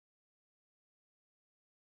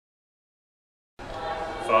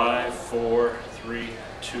4, 3,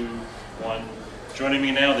 2, 1. Joining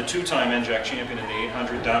me now, the two-time NJAC champion in the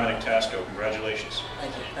 800, Dominic Tasco. Congratulations.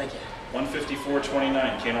 Thank you, thank you.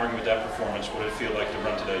 154.29. Can't argue with that performance. What did it feel like to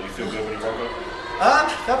run today? Do you feel good when you woke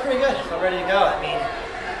up? Felt pretty good. Felt ready to go. I mean,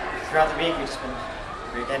 throughout the week we've just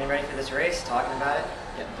been getting ready for this race, talking about it,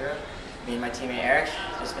 getting through it. Me and my teammate Eric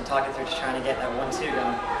just been talking through, just trying to get that 1-2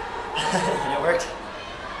 going. And it worked.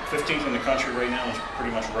 15th in the country right now is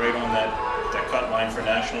pretty much right on that cut line for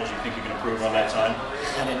nationals. You think you can improve on that time?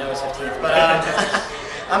 I didn't know it was 15th, but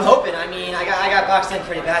I'm hoping. I mean, I got boxed in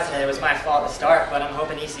pretty bad today. It was my fault to start, but I'm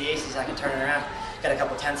hoping ECACs I can turn it around. Got a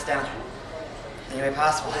couple tenths down. Any way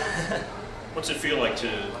possible. What's it feel like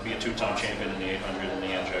to be a two-time champion in the 800 and the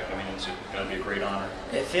NJAC? I mean, it's got to be a great honor.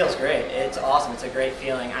 It feels great. It's awesome. It's a great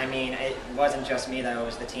feeling. I mean, it wasn't just me though. It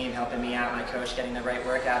was the team helping me out, my coach getting the right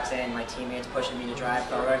workouts in, my teammates pushing me to drive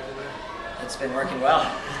forward. It's been working well.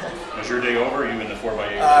 Was your day over? Or are you in the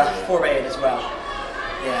 4x8? 4x8 as well.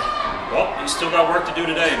 Yeah. Well, he's still got work to do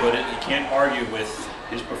today, but you can't argue with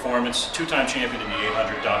his performance. Two-time champion in the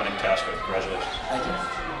 800, Dominic Tasco. Congratulations. Thank you.